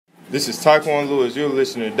This is Taekwon Lewis. You're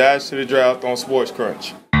listening to Dash to the Draft on Sports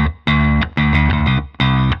Crunch.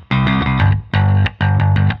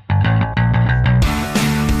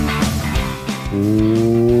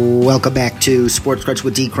 Welcome back to Sports Crunch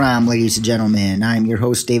with D. Crom, ladies and gentlemen. I'm your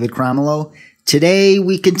host, David Cromwell. Today,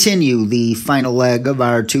 we continue the final leg of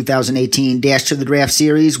our 2018 Dash to the Draft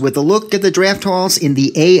series with a look at the draft hauls in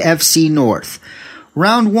the AFC North.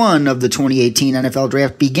 Round one of the 2018 NFL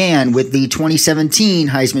Draft began with the 2017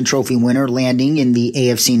 Heisman Trophy winner landing in the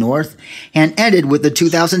AFC North and ended with the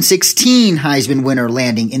 2016 Heisman winner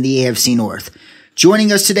landing in the AFC North. Joining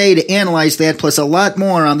us today to analyze that plus a lot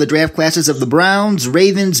more on the draft classes of the Browns,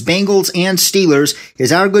 Ravens, Bengals, and Steelers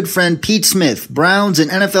is our good friend Pete Smith, Browns and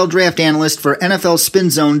NFL draft analyst for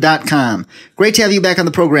NFLSpinZone.com. Great to have you back on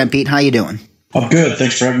the program, Pete. How you doing? I'm good.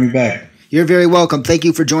 Thanks for having me back. You're very welcome. Thank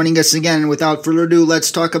you for joining us again. Without further ado,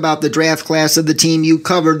 let's talk about the draft class of the team you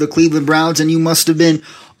covered, the Cleveland Browns, and you must have been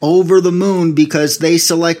over the moon because they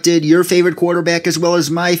selected your favorite quarterback as well as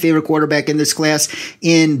my favorite quarterback in this class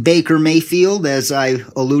in Baker Mayfield, as I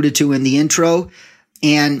alluded to in the intro.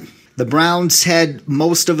 And the Browns had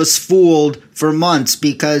most of us fooled for months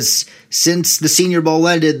because since the Senior Bowl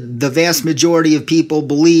ended, the vast majority of people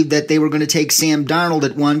believed that they were going to take Sam Darnold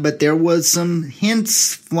at one, but there was some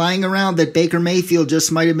hints flying around that Baker Mayfield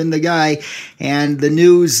just might have been the guy, and the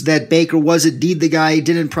news that Baker was indeed the guy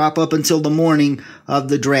didn't prop up until the morning of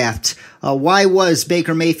the draft. Why was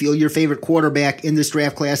Baker Mayfield your favorite quarterback in this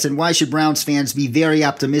draft class, and why should Browns fans be very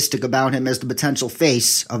optimistic about him as the potential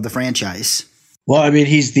face of the franchise? Well, I mean,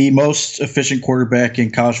 he's the most efficient quarterback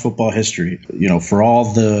in college football history. You know, for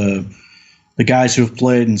all the guys who have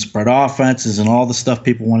played in spread offenses and all the stuff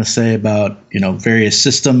people want to say about, you know, various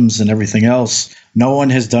systems and everything else, no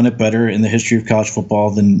one has done it better in the history of college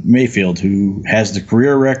football than Mayfield, who has the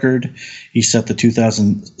career record. He set the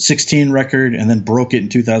 2016 record and then broke it in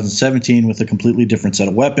 2017 with a completely different set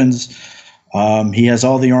of weapons. He has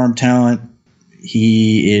all the arm talent.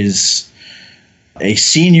 He is a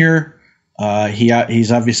senior.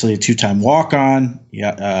 He's obviously a two-time walk-on. He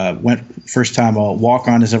went first time a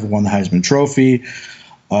walk-on has ever won the Heisman Trophy.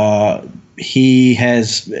 He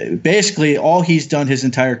has basically all he's done his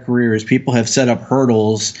entire career is people have set up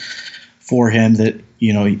hurdles for him that,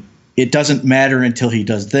 you know, it doesn't matter until he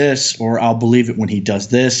does this, or I'll believe it when he does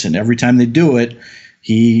this. And every time they do it,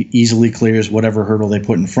 he easily clears whatever hurdle they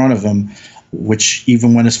put in front of him, which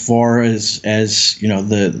even went as far as you know,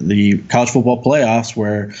 the college football playoffs,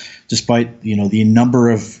 where despite, you know, the number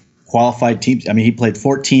of qualified teams, I mean, he played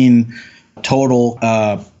 14 total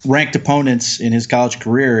ranked opponents in his college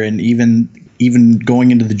career, and even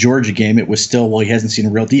going into the Georgia game, it was still, well, he hasn't seen a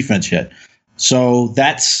real defense yet. So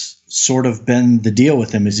that's sort of been the deal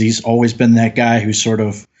with him, is he's always been that guy who sort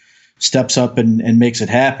of steps up and makes it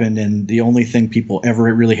happen. And the only thing people ever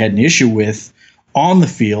really had an issue with on the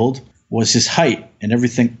field was his height, and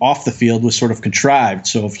everything off the field was sort of contrived.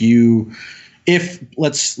 So if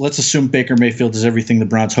let's assume Baker Mayfield is everything the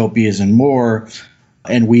Browns hope he is and more,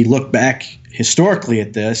 and we look back historically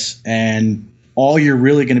at this, and all you're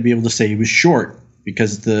really going to be able to say he was short,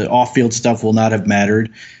 because the off-field stuff will not have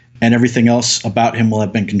mattered, and everything else about him will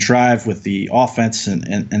have been contrived with the offense and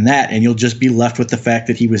that, and you'll just be left with the fact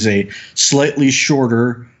that he was a slightly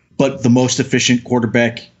shorter but the most efficient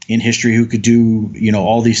quarterback in history who could do, you know,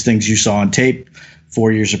 all these things you saw on tape,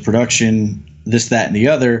 4 years of production, this, that, and the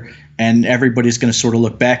other. And everybody's going to sort of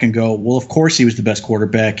look back and go, well, of course he was the best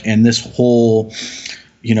quarterback. And this whole,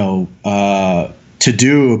 you know, to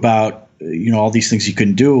do about, you know, all these things he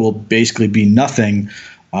couldn't do will basically be nothing.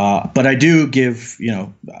 But I do give, you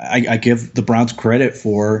know, I give the Browns credit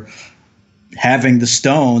for having the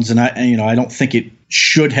stones. And I don't think it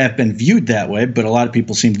should have been viewed that way, but a lot of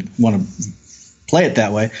people seem to want to play it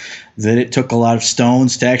that way, that it took a lot of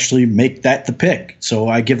stones to actually make that the pick. So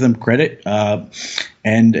I give them credit.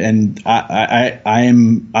 And I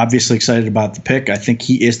am obviously excited about the pick. I think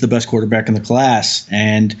he is the best quarterback in the class,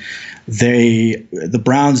 and the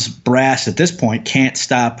Browns brass at this point can't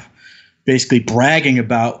stop basically bragging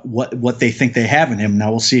about what they think they have in him. Now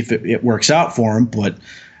we'll see if it works out for him, but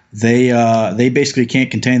they basically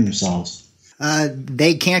can't contain themselves.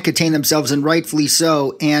 They can't contain themselves, and rightfully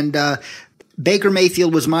so. And Baker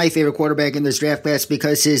Mayfield was my favorite quarterback in this draft class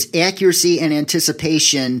because his accuracy and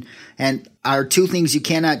anticipation are two things you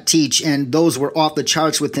cannot teach, and those were off the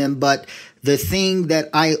charts with him. But the thing that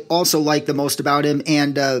I also like the most about him,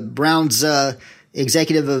 and Brown's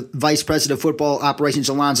Executive Vice President of Football Operations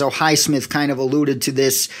Alonzo Highsmith kind of alluded to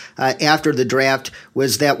this after the draft,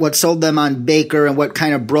 was that what sold them on Baker and what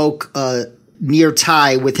kind of broke near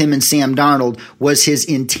tie with him and Sam Darnold was his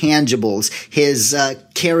intangibles, his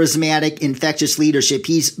charismatic, infectious leadership.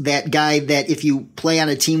 He's that guy that if you play on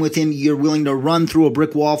a team with him, you're willing to run through a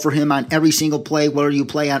brick wall for him on every single play, whether you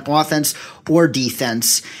play on offense or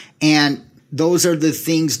defense. And those are the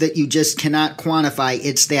things that you just cannot quantify.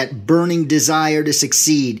 It's that burning desire to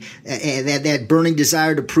succeed, that burning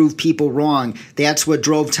desire to prove people wrong. That's what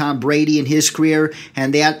drove Tom Brady in his career,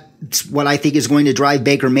 and that's what I think is going to drive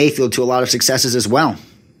Baker Mayfield to a lot of successes as well.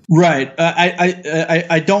 Right.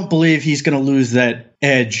 I don't believe he's going to lose that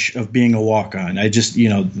edge of being a walk-on. I just,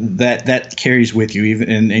 that carries with you.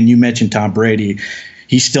 Even and you mentioned Tom Brady.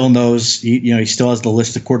 He still knows, he still has the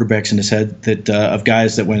list of quarterbacks in his head that of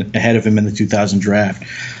guys that went ahead of him in the 2000 draft.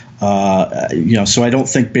 So I don't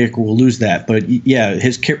think Baker will lose that. But yeah,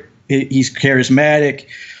 he's charismatic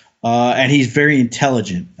and he's very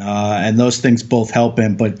intelligent, and those things both help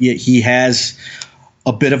him. But he has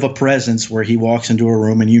a bit of a presence where he walks into a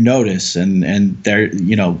room and you notice, and there,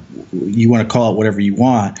 you want to call it whatever you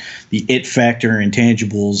want, the it factor,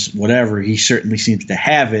 intangibles, whatever. He certainly seems to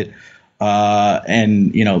have it.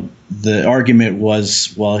 And the argument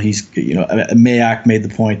was, well, Mayock made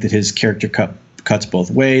the point that his character cuts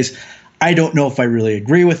both ways. I don't know if I really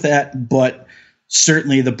agree with that, but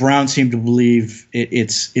certainly the Browns seem to believe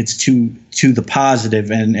it's to the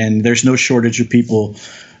positive, and there's no shortage of people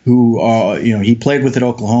who he played with at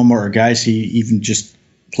Oklahoma, or guys he even just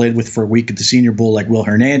played with for a week at the Senior Bowl, like Will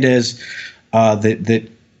Hernandez, that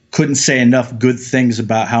couldn't say enough good things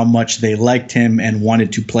about how much they liked him and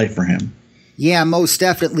wanted to play for him. Yeah, most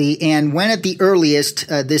definitely. And when at the earliest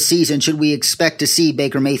this season should we expect to see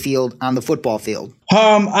Baker Mayfield on the football field?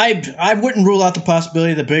 I wouldn't rule out the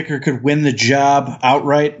possibility that Baker could win the job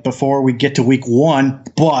outright before we get to week 1,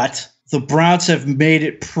 but the Browns have made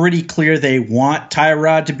it pretty clear they want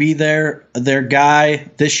Tyrod to be their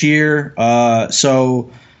guy this year.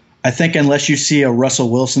 So I think unless you see a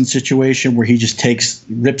Russell Wilson situation where he just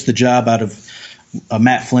rips the job out of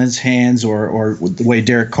Matt Flynn's hands, or the way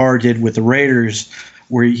Derek Carr did with the Raiders,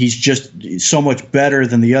 where he's just so much better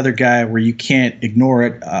than the other guy where you can't ignore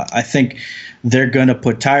it, I think they're going to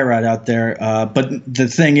put Tyrod out there. But the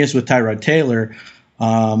thing is with Tyrod Taylor,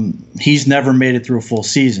 he's never made it through a full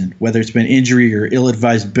season, whether it's been injury or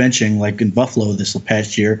ill-advised benching like in Buffalo this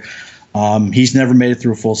past year. He's never made it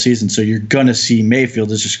through a full season, so you're going to see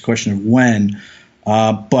Mayfield. It's just a question of when.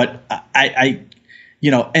 But I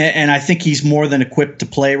think he's more than equipped to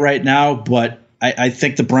play right now. But I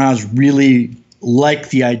think the Browns really like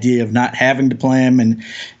the idea of not having to play him,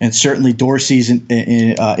 and certainly Dorsey's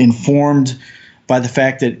informed by the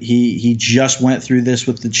fact that he just went through this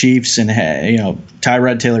with the Chiefs, and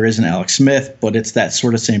Tyrod Taylor isn't Alex Smith, but it's that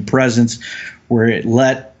sort of same presence where it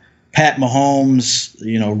let Pat Mahomes,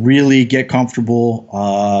 really get comfortable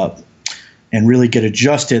and really get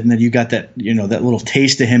adjusted, and then you got that, that little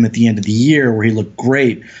taste of him at the end of the year where he looked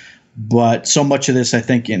great. But so much of this, I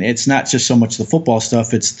think, and it's not just so much the football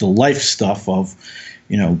stuff; it's the life stuff of,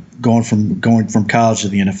 going from college to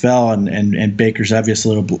the NFL, and Baker's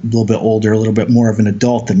obviously a little bit older, a little bit more of an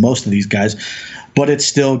adult than most of these guys, but it's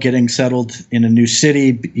still getting settled in a new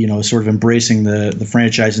city, sort of embracing the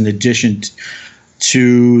franchise in addition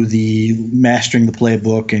to the mastering the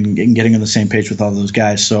playbook and getting on the same page with all those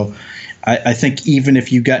guys. So I think even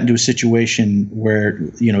if you got into a situation where,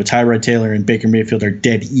 Tyrod Taylor and Baker Mayfield are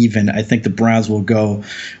dead even, I think the Browns will go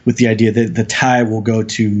with the idea that the tie will go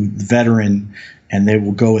to the veteran, and they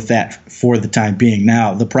will go with that for the time being.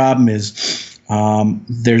 Now, the problem is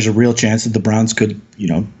there's a real chance that the Browns could,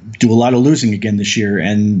 do a lot of losing again this year.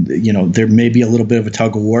 And, there may be a little bit of a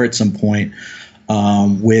tug of war at some point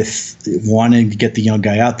with wanting to get the young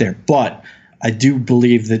guy out there. But I do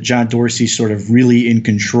believe that John Dorsey's sort of really in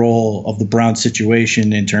control of the Browns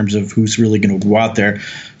situation in terms of who's really going to go out there.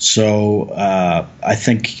 So I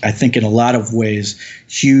think in a lot of ways,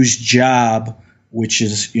 Hugh's job, which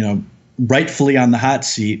is, rightfully on the hot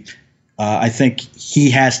seat, I think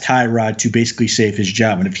he has Tyrod to basically save his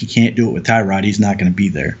job. And if he can't do it with Tyrod, he's not going to be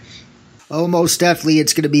there. Oh, most definitely.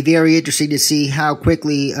 It's going to be very interesting to see how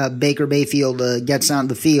quickly Baker Mayfield gets on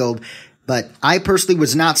the field. But I personally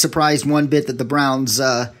was not surprised one bit that the Browns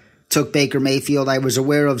took Baker Mayfield. I was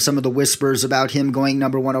aware of some of the whispers about him going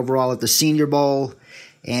number 1 overall at the Senior Bowl,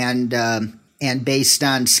 and based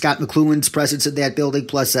on Scott McCloughan's presence in that building,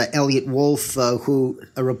 plus Elliot Wolf, who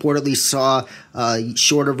reportedly saw a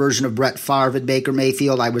shorter version of Brett Favre and Baker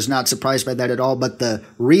Mayfield. I was not surprised by that at all, but the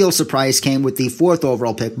real surprise came with the 4th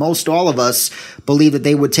overall pick. Most all of us believed that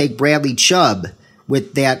they would take Bradley Chubb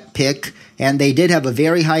with that pick, and they did have a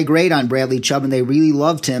very high grade on Bradley Chubb, and they really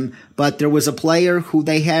loved him. But there was a player who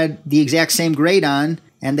they had the exact same grade on,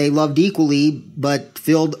 and they loved equally, but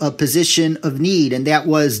filled a position of need, and that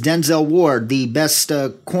was Denzel Ward, the best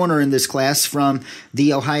corner in this class from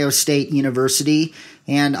The Ohio State University.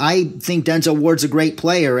 And I think Denzel Ward's a great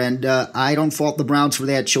player, and I don't fault the Browns for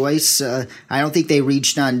that choice. I don't think they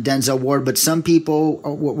reached on Denzel Ward, but some people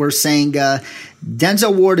were saying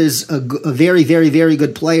Denzel Ward is a very, very, very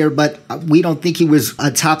good player, but we don't think he was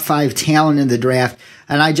a top 5 talent in the draft.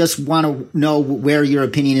 And I just want to know where your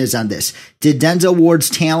opinion is on this. Did Denzel Ward's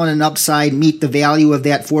talent and upside meet the value of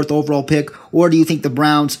that 4th overall pick, or do you think the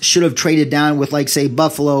Browns should have traded down with, like, say,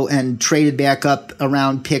 Buffalo and traded back up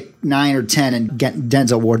around pick 9 or 10 and get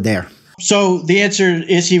Denzel Ward there? So the answer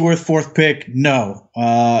is he worth 4th pick? No.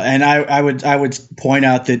 And I would point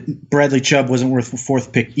out that Bradley Chubb wasn't worth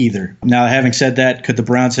 4th pick either. Now, having said that, could the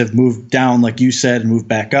Browns have moved down, like you said, and moved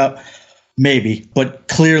back up? Maybe, but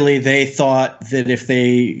clearly they thought that if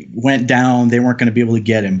they went down, they weren't going to be able to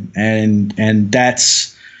get him, and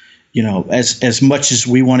that's, you know, as much as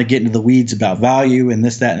we want to get into the weeds about value and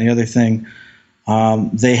this, that, and the other thing,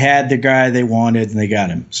 they had the guy they wanted and they got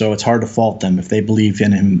him. So it's hard to fault them if they believe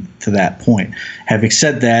in him to that point. Having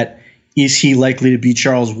said that, is he likely to be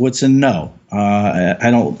Charles Woodson? No.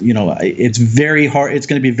 I don't, you know, it's very hard. It's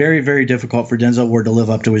going to be very, very difficult for Denzel Ward to live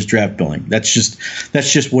up to his draft billing. That's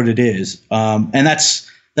just what it is. And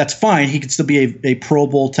that's fine. He could still be a Pro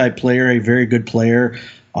Bowl type player, a very good player,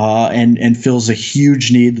 and fills a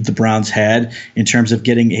huge need that the Browns had in terms of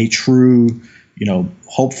getting a true, you know,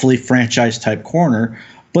 hopefully franchise type corner.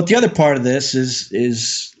 But the other part of this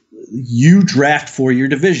is you draft for your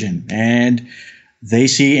division, and they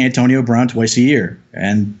see Antonio Brown twice a year.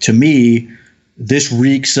 And to me, this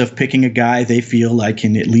reeks of picking a guy they feel like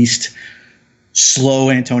can at least slow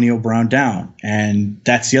Antonio Brown down. And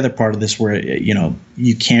that's the other part of this where, you know,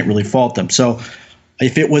 you can't really fault them. So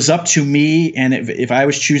if it was up to me, and if I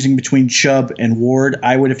was choosing between Chubb and Ward,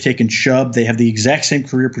 I would have taken Chubb. They have the exact same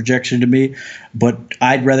career projection to me, but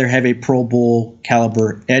I'd rather have a Pro Bowl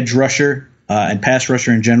caliber edge rusher and pass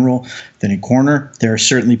rusher in general than a corner. There are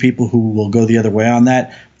certainly people who will go the other way on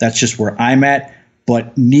that. That's just where I'm at.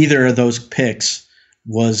 But neither of those picks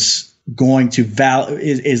was going to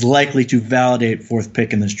is likely to validate 4th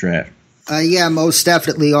pick in this draft. Yeah, most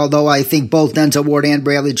definitely. Although I think both Denzel Ward and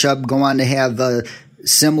Bradley Chubb go on to have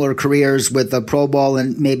similar careers with a Pro Bowl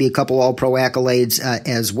and maybe a couple All-Pro accolades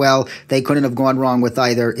as well. They couldn't have gone wrong with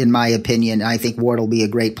either, in my opinion. I think Ward will be a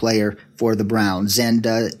great player for the Browns. And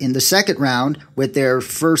in the 2nd round, with their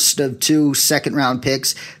first of 2 second-round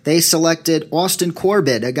picks, they selected Austin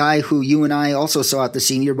Corbett, a guy who you and I also saw at the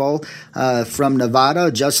Senior Bowl from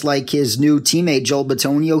Nevada. Just like his new teammate Joel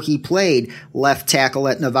Bitonio, he played left tackle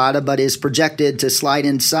at Nevada, but is projected to slide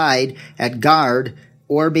inside at guard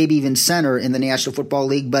or maybe even center in the National Football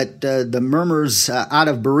League. But the murmurs out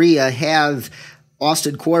of Berea have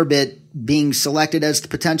Austin Corbett being selected as the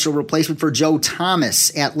potential replacement for Joe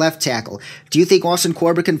Thomas at left tackle. Do you think Austin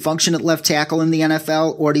Corbett can function at left tackle in the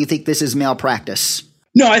NFL, or do you think this is malpractice?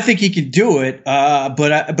 No, I think he can do it,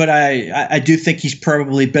 but I do think he's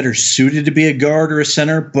probably better suited to be a guard or a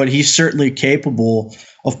center, but he's certainly capable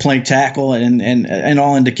of playing tackle, and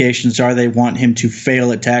all indications are they want him to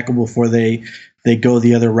fail at tackle before they go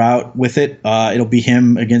the other route with it. It'll be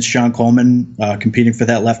him against Sean Coleman competing for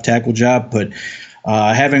that left tackle job. But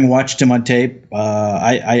having watched him on tape,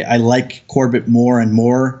 I like Corbett more and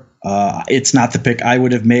more. It's not the pick I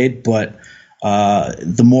would have made, but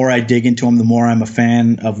the more I dig into him, the more I'm a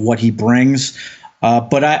fan of what he brings.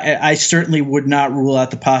 But I certainly would not rule out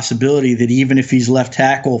the possibility that even if he's left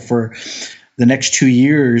tackle for the next 2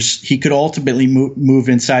 years, he could ultimately move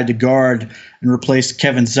inside to guard and replace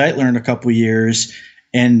Kevin Zeitler in a couple of years.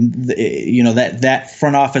 And you know, that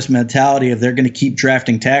front office mentality of they're going to keep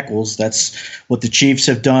drafting tackles. That's what the Chiefs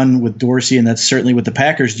have done with Dorsey, and that's certainly what the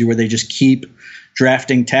Packers do, where they just keep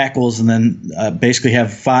drafting tackles and then basically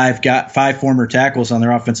have five former tackles on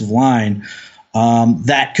their offensive line.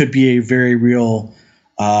 That could be a very real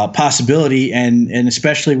possibility, and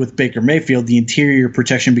especially with Baker Mayfield, the interior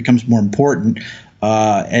protection becomes more important.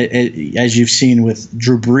 As you've seen with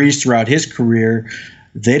Drew Brees throughout his career,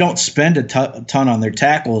 they don't spend a ton on their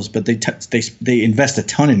tackles, but they invest a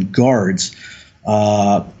ton in guards.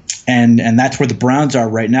 And that's where the Browns are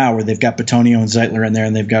right now, where they've got Bitonio and Zeitler in there,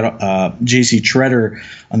 and they've got J.C. Treader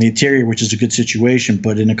on the interior, which is a good situation.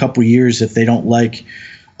 But in a couple of years, if they don't like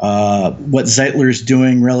what Zeitler is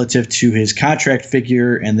doing relative to his contract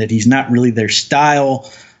figure and that he's not really their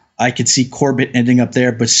style, I could see Corbett ending up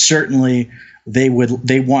there. But certainly they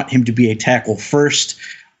want him to be a tackle first.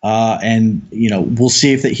 And we'll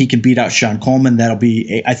see if he can beat out Sean Coleman. That'll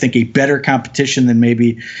be, I think, a better competition than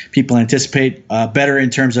maybe people anticipate. Better in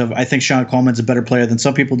terms of, I think Sean Coleman's a better player than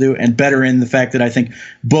some people do, and better in the fact that I think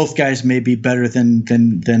both guys may be better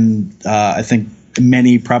than I think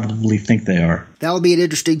many probably think they are. That'll be an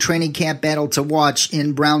interesting training camp battle to watch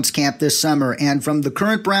in Browns camp this summer. And from the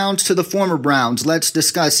current Browns to the former Browns, let's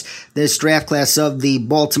discuss this draft class of the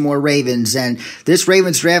Baltimore Ravens. And this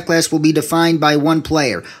Ravens draft class will be defined by one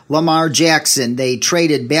player, Lamar Jackson. They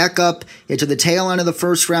traded back up into the tail end of the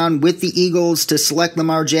first round with the Eagles to select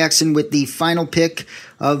Lamar Jackson with the final pick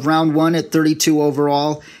of round 1 at 32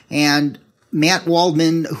 overall. And Matt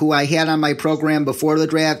Waldman, who I had on my program before the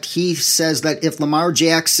draft, he says that if Lamar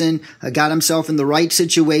Jackson got himself in the right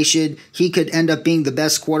situation, he could end up being the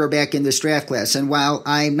best quarterback in this draft class. And while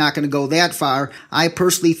I'm not going to go that far, I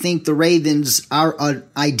personally think the Ravens are an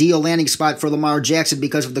ideal landing spot for Lamar Jackson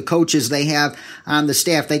because of the coaches they have on the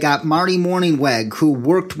staff. They got Marty Mornhinweg, who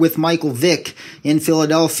worked with Michael Vick in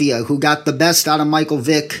Philadelphia, who got the best out of Michael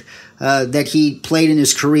Vick that he played in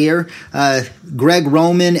his career. Greg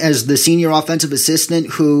Roman as the senior offensive assistant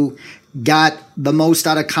who got the most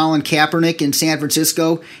out of Colin Kaepernick in San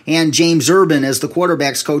Francisco, and James Urban as the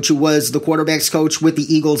quarterback's coach, who was the quarterback's coach with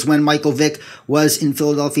the Eagles when Michael Vick was in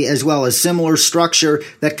Philadelphia as well. A similar structure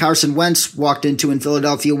that Carson Wentz walked into in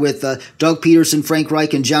Philadelphia with Doug Peterson, Frank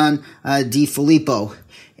Reich, and John DeFilippo.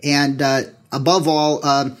 And above all,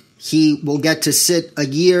 he will get to sit a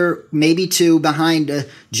year, maybe two, behind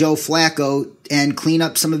Joe Flacco and clean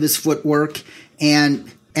up some of his footwork,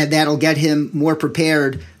 and that'll get him more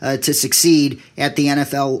prepared to succeed at the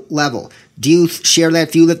NFL level. Do you share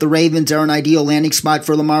that view that the Ravens are an ideal landing spot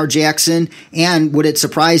for Lamar Jackson? And would it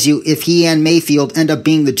surprise you if he and Mayfield end up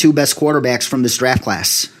being the two best quarterbacks from this draft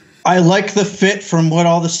class? I like the fit from what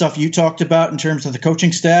all the stuff you talked about in terms of the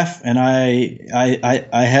coaching staff, and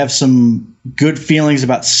I have some good feelings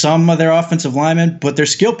about some of their offensive linemen, but their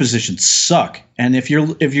skill positions suck. And if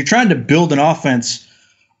you're trying to build an offense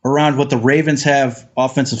around what the Ravens have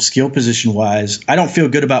offensive skill position wise, I don't feel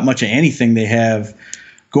good about much of anything they have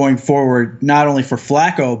going forward, not only for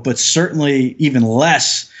Flacco, but certainly even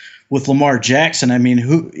less with Lamar Jackson. I mean,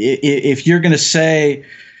 if you're going to say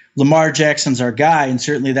Lamar Jackson's our guy, and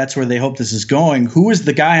certainly that's where they hope this is going, who is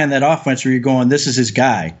the guy on that offense where you're going, this is his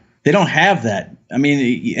guy? They don't have that. I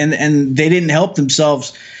mean, and they didn't help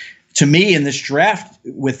themselves, to me, in this draft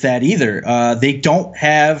with that either. They don't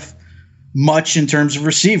have much in terms of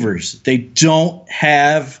receivers. They don't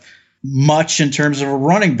have much in terms of a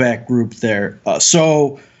running back group there.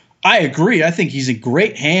 So I agree. I think he's in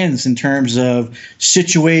great hands in terms of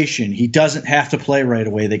situation. He doesn't have to play right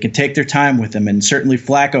away. They can take their time with him. And certainly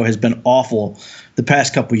Flacco has been awful the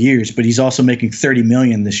past couple of years, but he's also making $30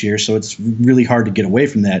 million this year, so it's really hard to get away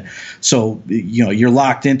from that. So you're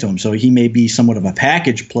locked into him. So he may be somewhat of a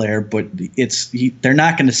package player, but they're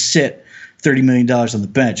not going to sit $30 million on the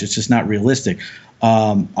bench. It's just not realistic.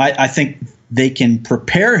 I think they can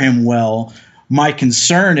prepare him well. My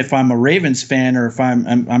concern, if I'm a Ravens fan or if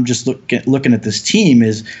I'm just looking at this team,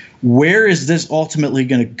 is where is this ultimately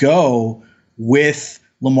going to go with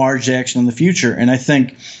Lamar Jackson in the future? And I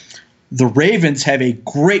think the Ravens have a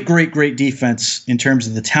great, great, great defense in terms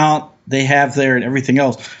of the talent they have there and everything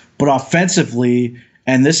else. But offensively,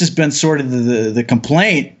 and this has been sort of the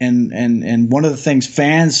complaint, and one of the things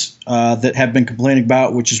fans that have been complaining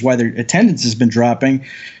about, which is why their attendance has been dropping,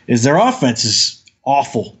 is their offense is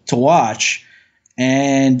awful to watch.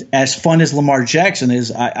 And as fun as Lamar Jackson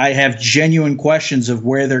is, I have genuine questions of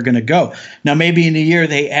where they're going to go. Now, maybe in a year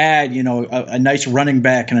they add, a nice running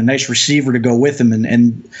back and a nice receiver to go with him,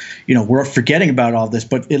 and we're forgetting about all this.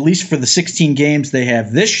 But at least for the 16 games they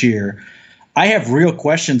have this year, I have real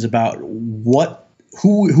questions about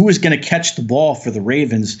who is going to catch the ball for the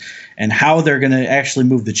Ravens and how they're going to actually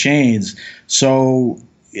move the chains. So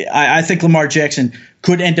I think Lamar Jackson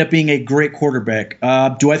could end up being a great quarterback.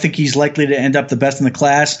 Do I think he's likely to end up the best in the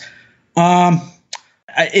class?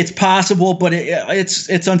 It's possible, but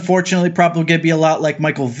it's unfortunately probably going to be a lot like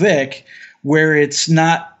Michael Vick, where it's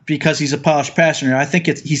not because he's a polished passer. I think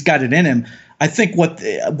he's got it in him. I think what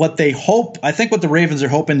the Ravens are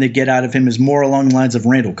hoping to get out of him is more along the lines of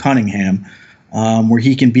Randall Cunningham, where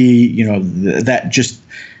he can be, that just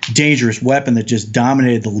dangerous weapon that just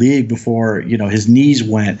dominated the league before, his knees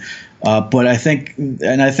went. But I think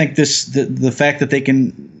the fact that they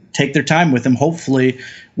can take their time with him hopefully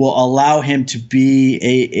will allow him to be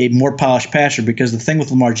a more polished passer, because the thing with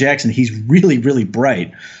Lamar Jackson, he's really, really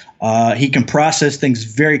bright. He can process things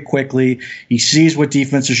very quickly. He sees what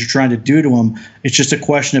defenses are trying to do to him. It's just a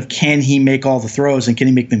question of, can he make all the throws and can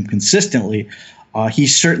he make them consistently?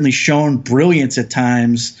 He's certainly shown brilliance at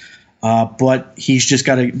times, but he's just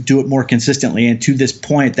got to do it more consistently. And to this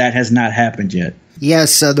point, that has not happened yet.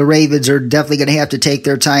 Yes, the Ravens are definitely going to have to take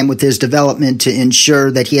their time with his development to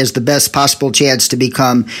ensure that he has the best possible chance to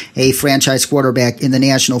become a franchise quarterback in the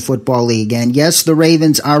National Football League. And yes, the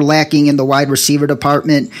Ravens are lacking in the wide receiver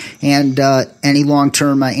department and any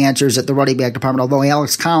long-term answers at the running back department, although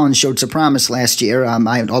Alex Collins showed some promise last year,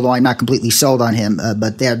 although I'm not completely sold on him,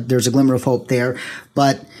 but there's a glimmer of hope there.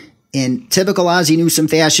 But in typical Ozzie Newsome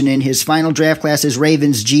fashion, in his final draft class as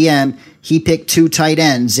Ravens GM, he picked 2 tight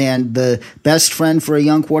ends, and the best friend for a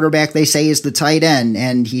young quarterback, they say, is the tight end.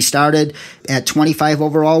 And he started at 25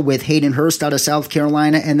 overall with Hayden Hurst out of South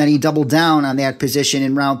Carolina, and then he doubled down on that position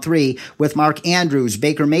in round 3 with Mark Andrews,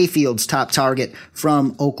 Baker Mayfield's top target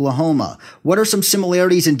from Oklahoma. What are some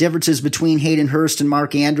similarities and differences between Hayden Hurst and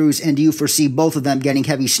Mark Andrews, and do you foresee both of them getting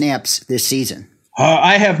heavy snaps this season?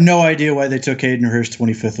 I have no idea why they took Hayden Hurst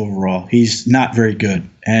 25th overall. He's not very good.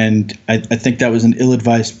 And I think that was an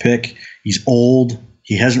ill-advised pick. He's old.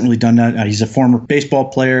 He hasn't really done that. He's a former baseball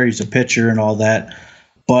player. He's a pitcher and all that.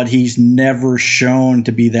 But he's never shown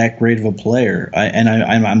to be that great of a player.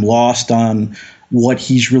 I'm lost on what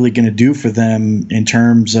he's really going to do for them in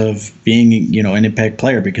terms of being, an impact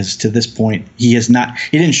player, because to this point, he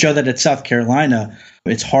didn't show that at South Carolina.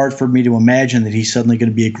 It's hard for me to imagine that he's suddenly going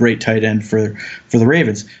to be a great tight end for the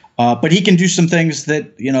Ravens. But he can do some things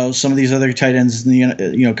that, some of these other tight ends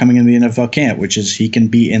coming in the NFL can't, which is he can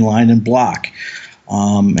be in line and block.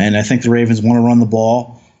 And I think the Ravens want to run the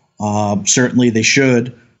ball. Certainly they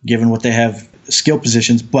should, given what they have skill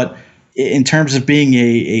positions. But in terms of being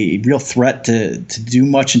a real threat to do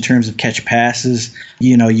much in terms of catch passes,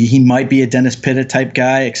 he might be a Dennis Pitta type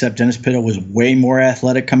guy, except Dennis Pitta was way more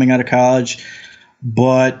athletic coming out of college.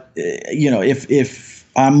 But, if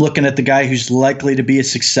I'm looking at the guy who's likely to be a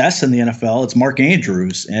success in the NFL, it's Mark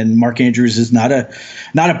Andrews. And Mark Andrews is not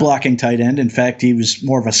a blocking tight end. In fact, he was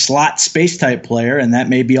more of a slot space type player, and that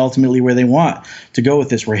may be ultimately where they want to go with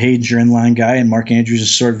this, where Hayden's your inline guy and Mark Andrews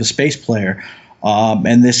is sort of a space player.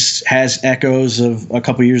 And this has echoes of a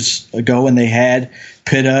couple years ago when they had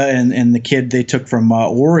Pitta and the kid they took from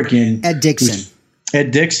Oregon. Ed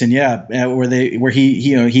Dixon, yeah, where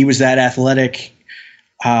he was that athletic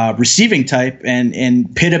receiving type,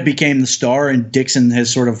 and Pitta became the star, and Dixon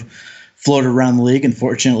has sort of floated around the league.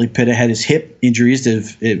 Unfortunately, Pitta had his hip injuries that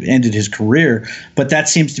have ended his career, but that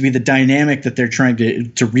seems to be the dynamic that they're trying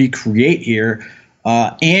to recreate here.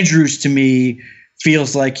 Andrews, to me,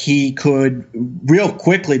 feels like he could real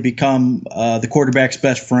quickly become the quarterback's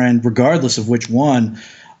best friend, regardless of which one,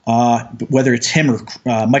 whether it's him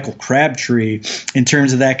or Michael Crabtree, in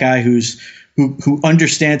terms of that guy who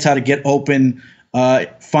understands how to get open,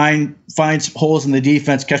 finds holes in the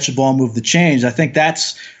defense, catch the ball, move the chains. I think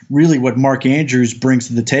that's really what Mark Andrews brings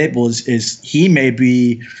to the table is he may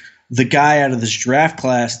be the guy out of this draft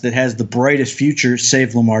class that has the brightest future,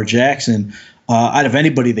 save Lamar Jackson, out of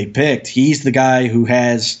anybody they picked. He's the guy who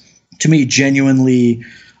has, to me, genuinely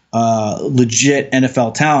legit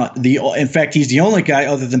NFL talent. In fact, he's the only guy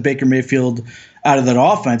other than Baker Mayfield out of that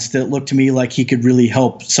offense that looked to me like he could really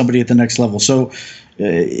help somebody at the next level. So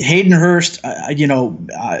Hayden Hurst,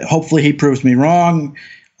 hopefully he proves me wrong.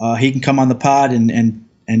 He can come on the pod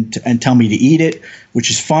and tell me to eat it, which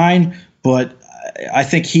is fine. But I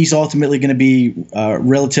think he's ultimately going to be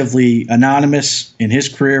relatively anonymous in his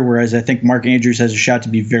career, whereas I think Mark Andrews has a shot to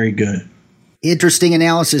be very good. Interesting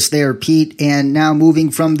analysis there, Pete. And now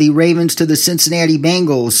moving from the Ravens to the Cincinnati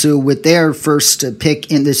Bengals, who with their first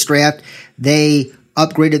pick in this draft, they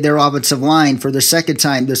upgraded their offensive line for the second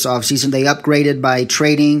time this offseason. They upgraded by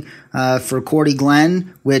trading for Cordy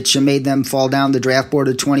Glenn, which made them fall down the draft board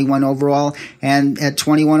at 21 overall. And at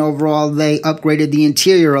 21 overall, they upgraded the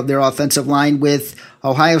interior of their offensive line with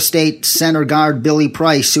Ohio State center guard Billy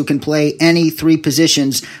Price, who can play any 3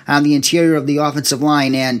 positions on the interior of the offensive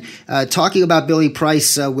line. And talking about Billy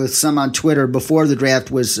Price with some on Twitter before the draft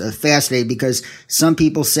was fascinating, because some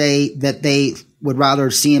people say that they would rather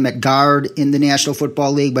see him at guard in the National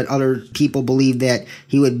Football League, but other people believe that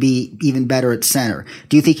he would be even better at center.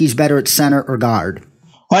 Do you think he's better at center or guard?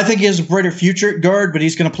 Well, I think he has a brighter future at guard, but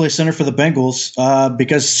he's going to play center for the Bengals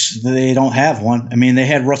because they don't have one. I mean, they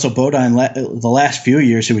had Russell Bodine the last few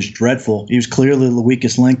years. It was dreadful. He was clearly the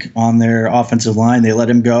weakest link on their offensive line. They let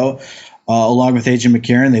him go along with A.J.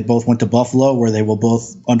 McCarron. They both went to Buffalo, where they will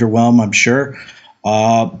both underwhelm, I'm sure.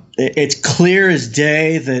 It's clear as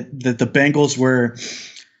day that the Bengals were,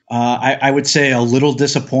 I would say, a little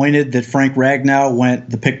disappointed that Frank Ragnow went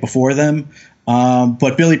the pick before them.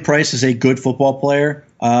 But Billy Price is a good football player.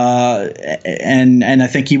 And I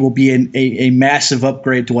think he will be a massive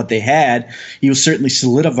upgrade to what they had. He will certainly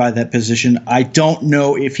solidify that position. I don't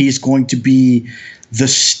know if he's going to be the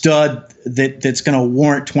stud that's going to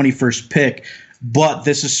warrant 21st pick, but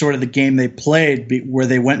this is sort of the game they played where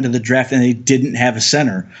they went into the draft and they didn't have a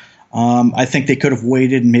center. I think they could have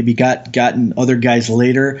waited and maybe gotten other guys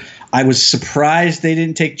later. I was surprised they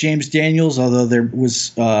didn't take James Daniels, although there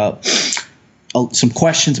was some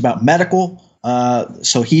questions about medical.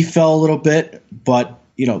 So he fell a little bit, but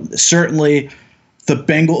certainly the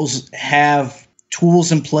Bengals have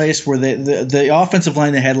tools in place where the offensive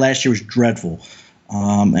line they had last year was dreadful.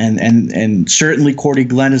 And certainly Cordy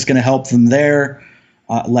Glenn is going to help them there.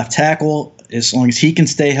 Left tackle, as long as he can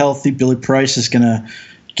stay healthy, Billy Price is going to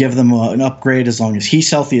give them an upgrade as long as he's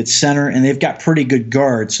healthy at center, and they've got pretty good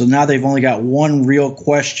guards. So now they've only got one real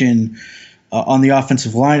question on the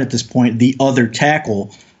offensive line at this point, the other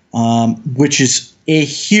tackle, which is a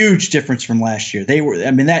huge difference from last year.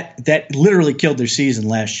 That literally killed their season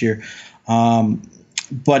last year.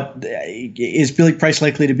 But is Billy Price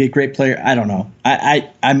likely to be a great player? I don't know.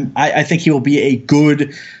 I think he will be a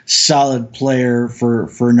good, solid player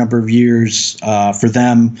for a number of years for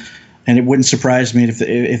them. And it wouldn't surprise me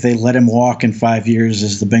if they let him walk in 5 years,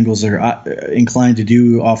 as the Bengals are inclined to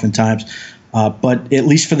do oftentimes. But at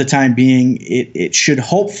least for the time being, it should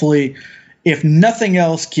hopefully, if nothing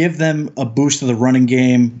else, give them a boost to the running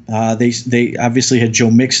game. They obviously had Joe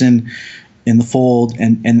Mixon in the fold,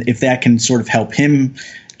 and if that can sort of help him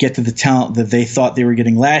get to the talent that they thought they were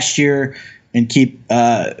getting last year and keep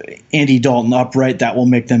Andy Dalton upright, that will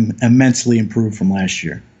make them immensely improve from last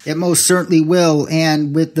year. It most certainly will.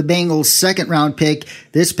 And with the Bengals' second-round pick,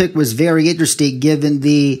 this pick was very interesting given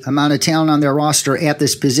the amount of talent on their roster at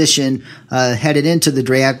this position headed into the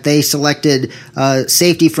draft. They selected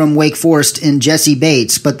safety from Wake Forest in Jesse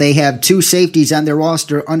Bates, but they have two safeties on their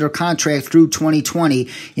roster under contract through 2020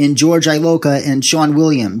 in George Iloka and Sean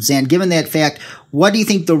Williams. And given that fact, what do you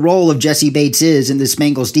think the role of Jesse Bates is in this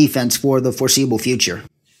Bengals defense for the foreseeable future?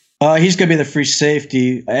 He's going to be the free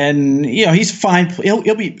safety, and he's fine.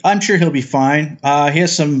 He'll be. I'm sure he'll be fine. He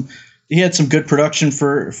had some good production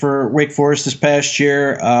for Wake Forest this past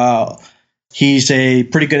year. He's a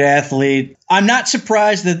pretty good athlete. I'm not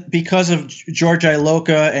surprised that because of George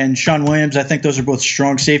Iloka and Sean Williams, I think those are both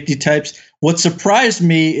strong safety types. What surprised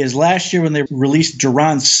me is last year when they released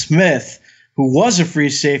Duron Smith, who was a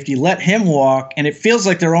free safety, let him walk, and it feels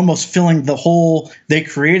like they're almost filling the hole they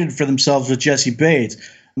created for themselves with Jesse Bates.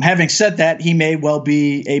 Having said that, he may well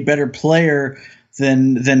be a better player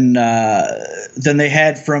than they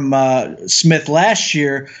had from Smith last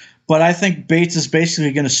year. But I think Bates is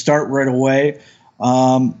basically going to start right away.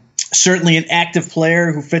 Certainly an active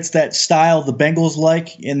player who fits that style the Bengals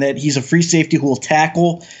like, in that he's a free safety who will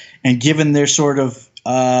tackle. And given their sort of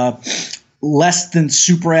less than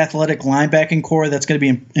super athletic linebacking core, that's going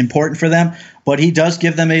to be important for them. But he does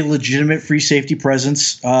give them a legitimate free safety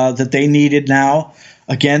presence that they needed now.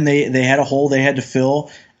 Again, they had a hole they had to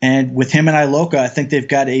fill, and with him and Iloka, I think they've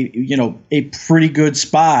got a pretty good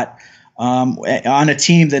spot on a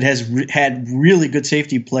team that has had really good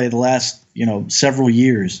safety play the last several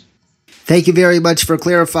years. Thank you very much for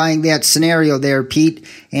clarifying that scenario there, Pete.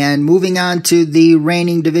 And moving on to the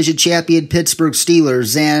reigning division champion Pittsburgh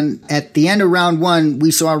Steelers. And at the end of round one,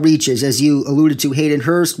 we saw reaches. As you alluded to, Hayden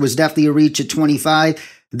Hurst was definitely a reach at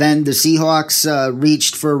 25. Then the Seahawks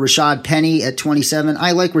reached for Rashad Penny at 27.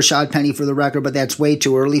 I like Rashad Penny for the record, but that's way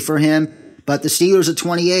too early for him. But the Steelers at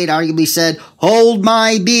 28 arguably said, hold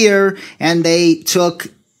my beer. And they took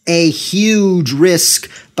a huge risk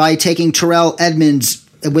by taking Terrell Edmunds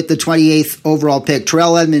with the 28th overall pick.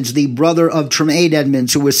 Terrell Edmunds, the brother of Tremaine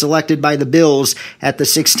Edmunds, who was selected by the Bills at the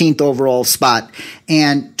 16th overall spot.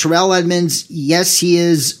 And Terrell Edmunds, yes, he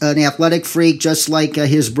is an athletic freak, just like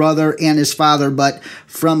his brother and his father. But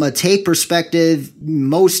from a tape perspective,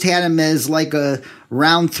 most had him as like a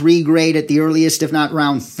round 3 grade at the earliest, if not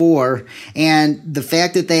round 4. And the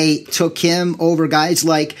fact that they took him over guys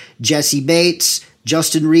like Jesse Bates,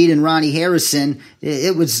 Justin Reed, and Ronnie Harrison,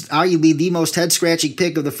 it was arguably the most head-scratching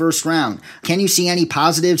pick of the first round. Can you see any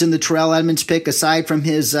positives in the Terrell Edmunds pick aside from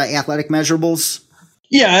his athletic measurables?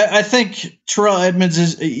 Yeah, I think Terrell Edmunds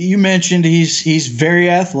is. You mentioned he's very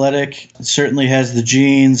athletic. Certainly has the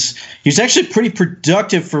genes. He's actually pretty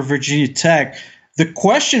productive for Virginia Tech. The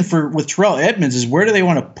question with Terrell Edmunds is, where do they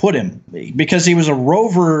want to put him? Because he was a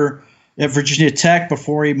rover at Virginia Tech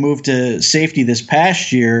before he moved to safety this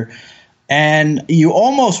past year. And you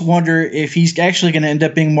almost wonder if he's actually going to end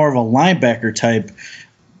up being more of a linebacker type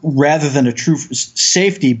rather than a true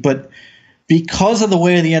safety. But because of the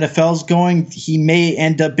way the NFL is going, he may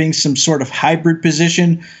end up being some sort of hybrid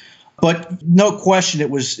position. But no question, it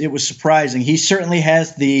was surprising. He certainly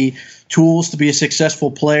has the tools to be a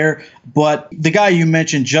successful player. But the guy you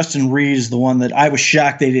mentioned, Justin Reid, is the one that I was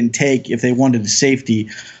shocked they didn't take if they wanted a safety.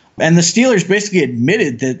 And the Steelers basically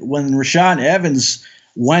admitted that when Rashaan Evans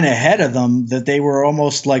went ahead of them, that they were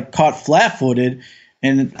almost like caught flat-footed.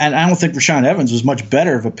 And I don't think Rashaan Evans was much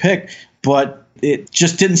better of a pick, but it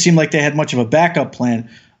just didn't seem like they had much of a backup plan.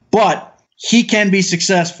 But he can be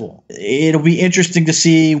successful. It'll be interesting to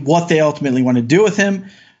see what they ultimately want to do with him.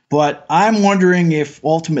 But I'm wondering if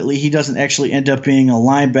ultimately he doesn't actually end up being a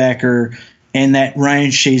linebacker in that Ryan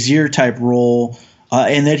Shazier type role,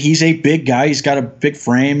 and that he's a big guy. He's got a big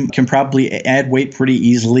frame, can probably add weight pretty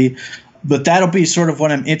easily. But that'll be sort of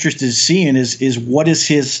what I'm interested in seeing is what is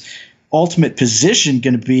his ultimate position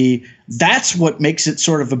going to be. That's what makes it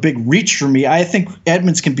sort of a big reach for me. I think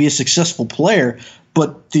Edmonds can be a successful player,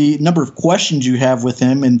 but the number of questions you have with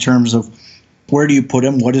him in terms of where do you put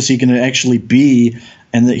him, what is he going to actually be,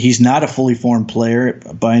 and that he's not a fully formed player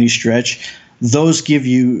by any stretch, those give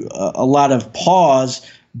you a lot of pause.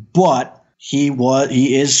 But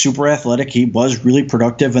he is super athletic. He was really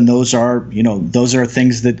productive, and those are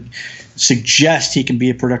things that suggest he can be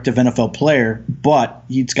a productive NFL player, but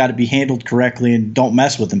he's got to be handled correctly and don't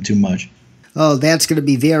mess with him too much. Oh, that's going to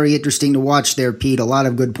be very interesting to watch there, Pete. A lot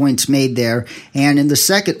of good points made there. And in the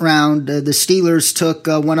second round, the Steelers took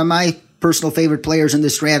one of my personal favorite players in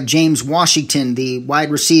this draft, James Washington, the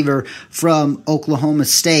wide receiver from Oklahoma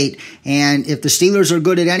State. And if the Steelers are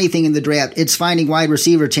good at anything in the draft, it's finding wide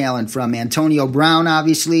receiver talent, from Antonio Brown,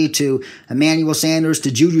 obviously, to Emmanuel Sanders,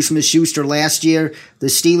 to Juju Smith-Schuster last year. The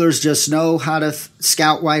Steelers just know how to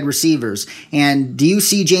scout wide receivers. And do you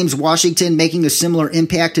see James Washington making a similar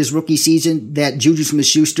impact his rookie season that Juju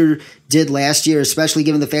Smith-Schuster did last year, especially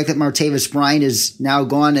given the fact that Martavis Bryant is now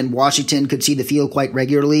gone and Washington could see the field quite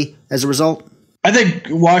regularly as a result? I think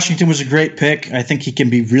Washington was a great pick. I think he can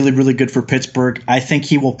be really, really good for Pittsburgh. I think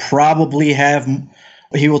he will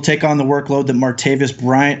take on the workload that Martavis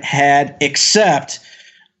Bryant had, except,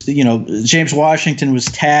 James Washington was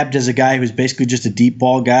tabbed as a guy who was basically just a deep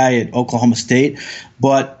ball guy at Oklahoma State.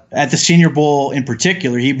 But at the Senior Bowl in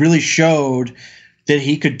particular, he really showed that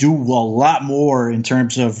he could do a lot more in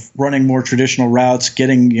terms of running more traditional routes,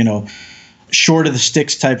 getting, short of the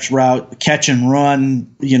sticks types route, catch and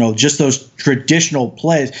run, just those traditional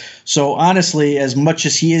plays. So honestly, as much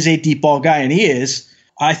as he is a deep ball guy, and he is,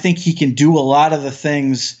 I think he can do a lot of the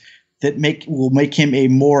things that will make him a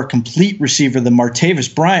more complete receiver than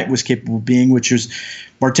Martavis Bryant was capable of being, which was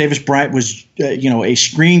Martavis Bryant was, a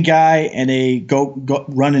screen guy and a go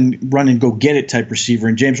run and go get it type receiver.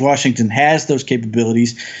 And James Washington has those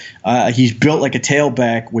capabilities. He's built like a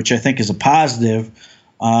tailback, which I think is a positive.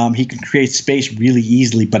 He can create space really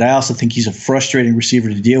easily, but I also think he's a frustrating receiver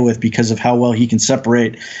to deal with because of how well he can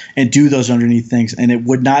separate and do those underneath things. And it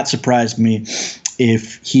would not surprise me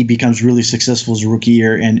if he becomes really successful as a rookie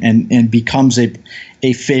year and becomes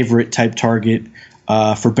a favorite type target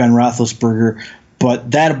for Ben Roethlisberger.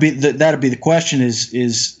 But that'll be the question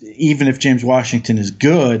is even if James Washington is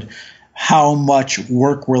good, how much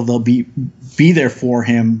work will there be there for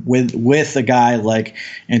him with a guy like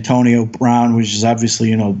Antonio Brown, which is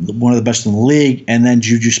obviously one of the best in the league, and then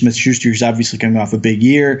Juju Smith-Schuster, who's obviously coming off a big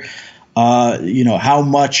year. How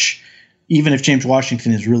much, even if James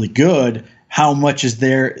Washington is really good, how much is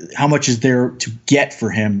there to get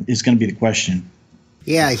for him is going to be the question.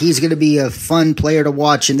 Yeah, he's going to be a fun player to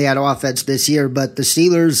watch in that offense this year. But the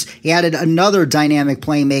Steelers added another dynamic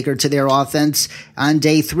playmaker to their offense on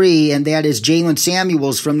day 3, and that is Jaylen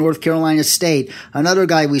Samuels from North Carolina State, another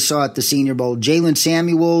guy we saw at the Senior Bowl. Jaylen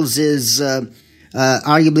Samuels is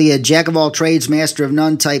arguably a jack-of-all-trades,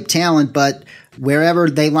 master-of-none type talent, but wherever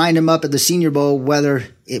they lined him up at the Senior Bowl, whether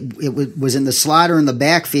it was in the slot or in the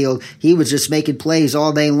backfield, he was just making plays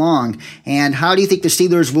all day long. And how do you think the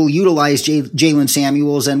Steelers will utilize Jaylen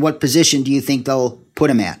Samuels, and what position do you think they'll put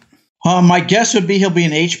him at? My guess would be he'll be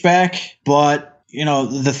an H-back, but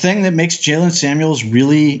the thing that makes Jaylen Samuels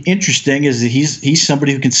really interesting is that he's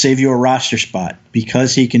somebody who can save you a roster spot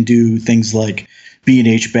because he can do things like be an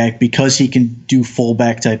H-back, because he can do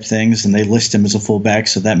fullback type things, and they list him as a fullback,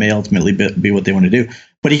 so that may ultimately be what they want to do.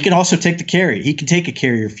 But he can also take the carry. He can take a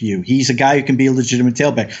carry for you. He's a guy who can be a legitimate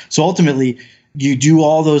tailback. So ultimately, you do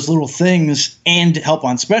all those little things and help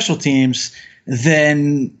on special teams,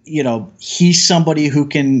 then he's somebody who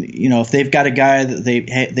can, if they've got a guy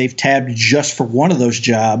that they've tabbed just for one of those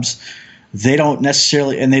jobs, they don't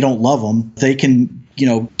necessarily, and they don't love him, they can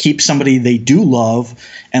keep somebody they do love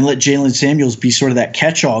and let Jaylen Samuels be sort of that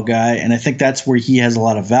catch-all guy. And I think that's where he has a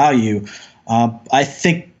lot of value. I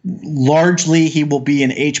think largely he will be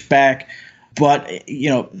an H-back, but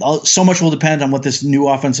so much will depend on what this new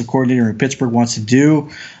offensive coordinator in Pittsburgh wants to do.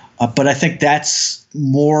 But I think that's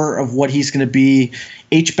more of what he's going to be,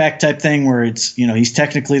 H-back type thing, where it's he's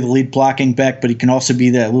technically the lead blocking back, but he can also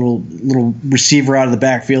be that little receiver out of the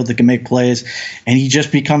backfield that can make plays, and he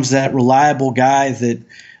just becomes that reliable guy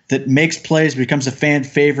that makes plays, becomes a fan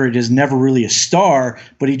favorite, is never really a star,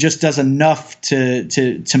 but he just does enough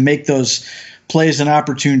to make those plays in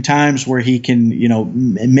opportune times where he can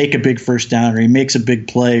make a big first down, or he makes a big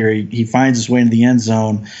play, or he finds his way into the end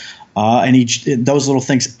zone. And those little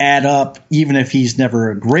things add up, even if he's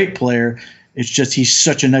never a great player. It's just he's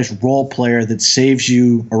such a nice role player that saves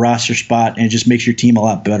you a roster spot and just makes your team a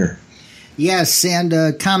lot better. Yes,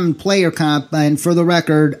 and common player comp. And for the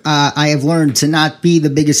record, I have learned to not be the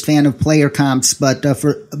biggest fan of player comps, but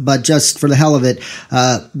just for the hell of it,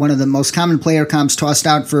 one of the most common player comps tossed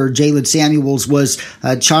out for Jalen Samuels was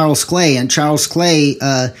Charles Clay, and Charles Clay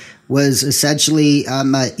was essentially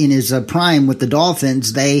in his prime with the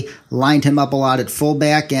Dolphins. They lined him up a lot at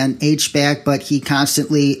fullback and H-back, but he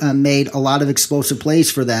constantly made a lot of explosive plays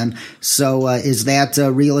for them. So is that a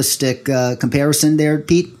realistic comparison there,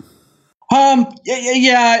 Pete?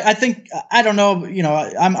 Yeah, I think, I don't know,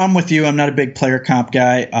 I'm with you. I'm not a big player comp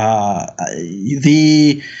guy.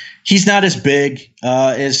 He's not as big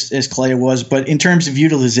as Clay was, but in terms of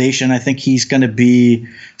utilization, I think he's going to be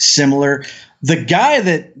similar. The guy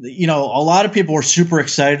that, a lot of people were super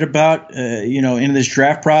excited about, in this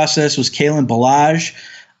draft process was Kalen Ballage.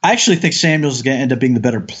 I actually think Samuels is going to end up being the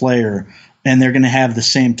better player, and they're going to have the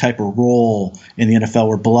same type of role in the NFL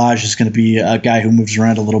where Ballage is going to be a guy who moves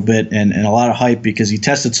around a little bit and a lot of hype because he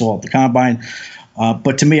tested so well at the combine.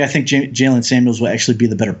 But to me, I think Jalen Samuels will actually be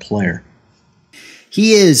the better player.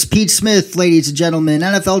 He is Pete Smith, ladies and gentlemen,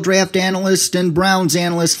 NFL draft analyst and Browns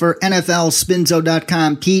analyst for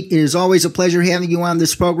NFLspinzo.com. Pete, it is always a pleasure having you on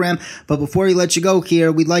this program. But before we let you go here,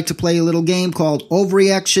 we'd like to play a little game called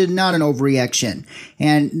Overreaction, Not an Overreaction.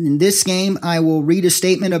 And in this game, I will read a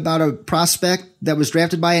statement about a prospect that was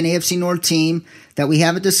drafted by an AFC North team that we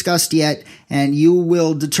haven't discussed yet, and you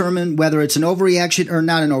will determine whether it's an overreaction or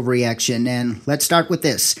not an overreaction. And let's start with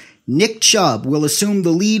this. Nick Chubb will assume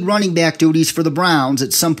the lead running back duties for the Browns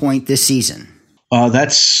at some point this season.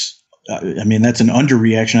 That's an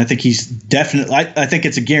underreaction. I think he's definitely. I think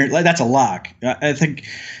it's a guarantee. That's a lock. I think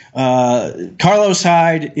Carlos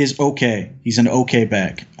Hyde is okay. He's an okay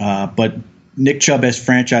back, but Nick Chubb has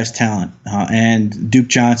franchise talent, and Duke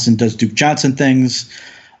Johnson does Duke Johnson things.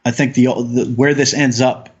 I think the where this ends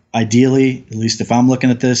up, ideally, at least if I'm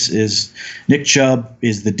looking at this, is Nick Chubb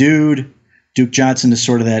is the dude. Duke Johnson is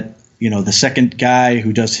sort of that, the second guy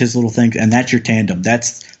who does his little thing, and that's your tandem.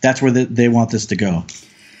 That's where they want this to go.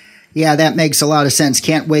 Yeah, that makes a lot of sense.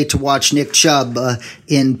 Can't wait to watch Nick Chubb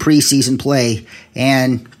in preseason play.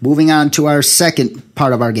 And moving on to our second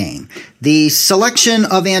part of our game. The selection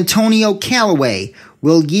of Antonio Callaway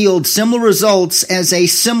will yield similar results as a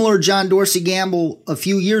similar John Dorsey gamble a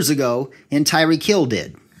few years ago in Tyreek Hill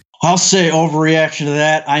did. I'll say overreaction to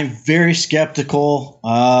that. I'm very skeptical.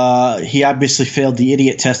 He obviously failed the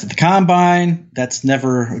idiot test at the combine. That's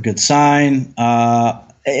never a good sign.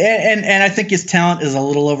 And I think his talent is a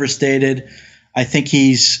little overstated. I think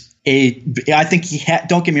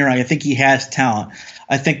don't get me wrong. I think he has talent.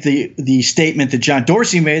 I think the statement that John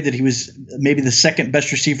Dorsey made that he was maybe the second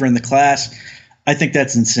best receiver in the class, I think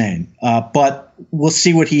that's insane. But we'll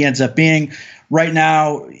see what he ends up being. Right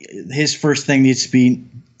now, his first thing needs to be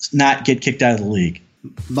not get kicked out of the league.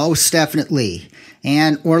 Most definitely.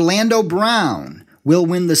 And Orlando Brown will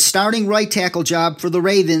win the starting right tackle job for the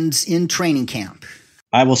Ravens in training camp.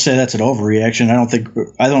 I will say that's an overreaction. I don't think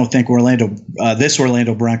this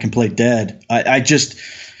Orlando Brown can play dead. I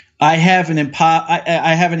have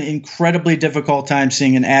an incredibly difficult time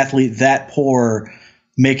seeing an athlete that poor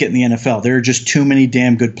make it in the NFL. There are just too many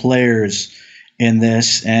damn good players in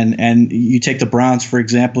this. And you take the Browns, for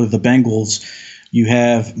example, or the Bengals. You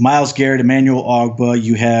have Myles Garrett, Emmanuel Ogbah.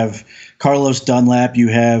 You have Carlos Dunlap. You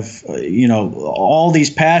have all these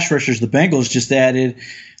pass rushers the Bengals just added.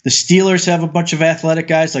 The Steelers have a bunch of athletic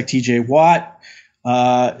guys like T.J. Watt,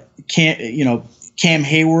 Cam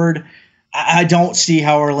Hayward. I don't see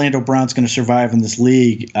how Orlando Brown's going to survive in this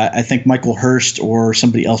league. I think Michael Hurst or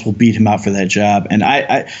somebody else will beat him out for that job. And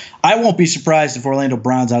I won't be surprised if Orlando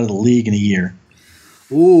Brown's out of the league in a year.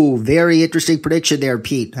 Ooh, very interesting prediction there,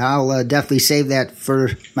 Pete. I'll definitely save that for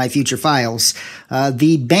my future files.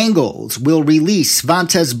 The Bengals will release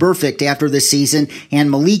Vontaze Burfict after this season,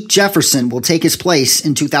 and Malik Jefferson will take his place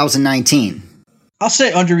in 2019. I'll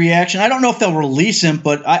say underreaction. I don't know if they'll release him,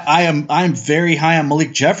 but I'm very high on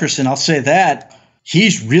Malik Jefferson. I'll say that.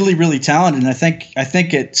 He's really, really talented. And I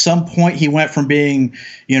think at some point he went from being,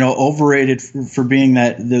 overrated for being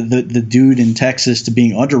that the dude in Texas to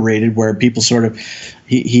being underrated, where people sort of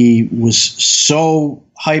he was so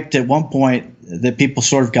hyped at one point that people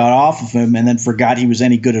sort of got off of him and then forgot he was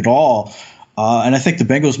any good at all. And I think the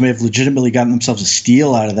Bengals may have legitimately gotten themselves a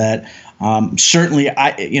steal out of that. Certainly,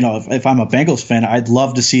 if I'm a Bengals fan, I'd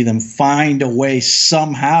love to see them find a way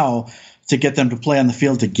somehow to get them to play on the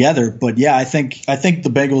field together. But yeah, I think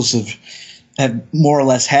the Bengals have more or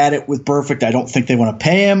less had it with Burfict. I don't think they want to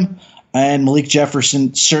pay him, and Malik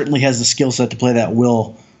Jefferson certainly has the skill set to play that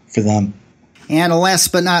will for them. And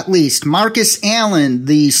last but not least, Marcus Allen,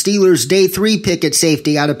 the Steelers' day 3 pick at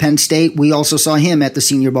safety out of Penn State. We also saw him at the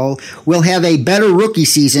Senior Bowl. Will have a better rookie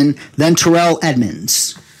season than Terrell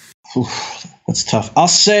Edmunds. Oof, that's tough. I'll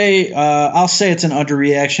say it's an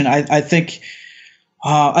underreaction. I think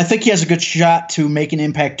he has a good shot to make an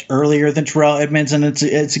impact earlier than Terrell Edmunds, and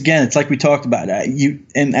it's like we talked about.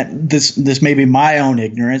 This may be my own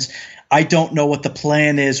ignorance. I don't know what the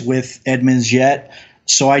plan is with Edmunds yet.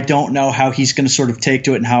 So I don't know how he's going to sort of take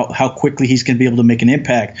to it and how quickly he's going to be able to make an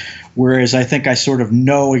impact. Whereas I think I sort of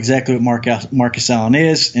know exactly what Marcus Allen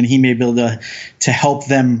is, and he may be able to help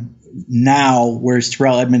them now, whereas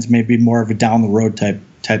Terrell Edmunds may be more of a down-the-road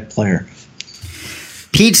type player.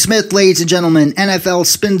 Pete Smith, ladies and gentlemen,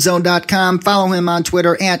 NFLSpinZone.com. Follow him on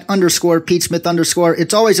Twitter @PeteSmith_.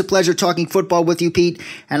 It's always a pleasure talking football with you, Pete,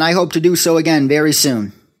 and I hope to do so again very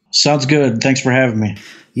soon. Sounds good. Thanks for having me.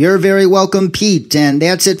 You're very welcome, Pete. And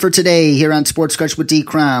that's it for today here on Sports Crunch with D.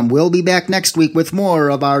 Crom. We'll be back next week with more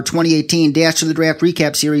of our 2018 Dash to the Draft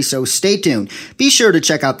recap series, so stay tuned. Be sure to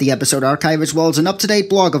check out the episode archive as well as an up-to-date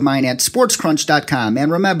blog of mine at sportscrunch.com. And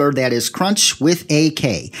remember, that is Crunch with a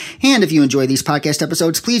K. And if you enjoy these podcast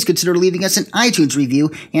episodes, please consider leaving us an iTunes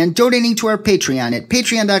review and donating to our Patreon at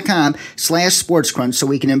patreon.com/sportscrunch so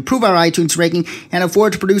we can improve our iTunes ranking and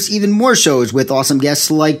afford to produce even more shows with awesome guests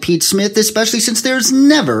like Pete Smith, especially since there's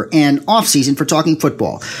never an off-season for talking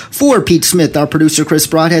football. For Pete Smith, our producer Chris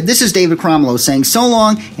Broadhead, this is David Cromwell saying so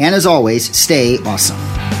long, and as always, stay awesome.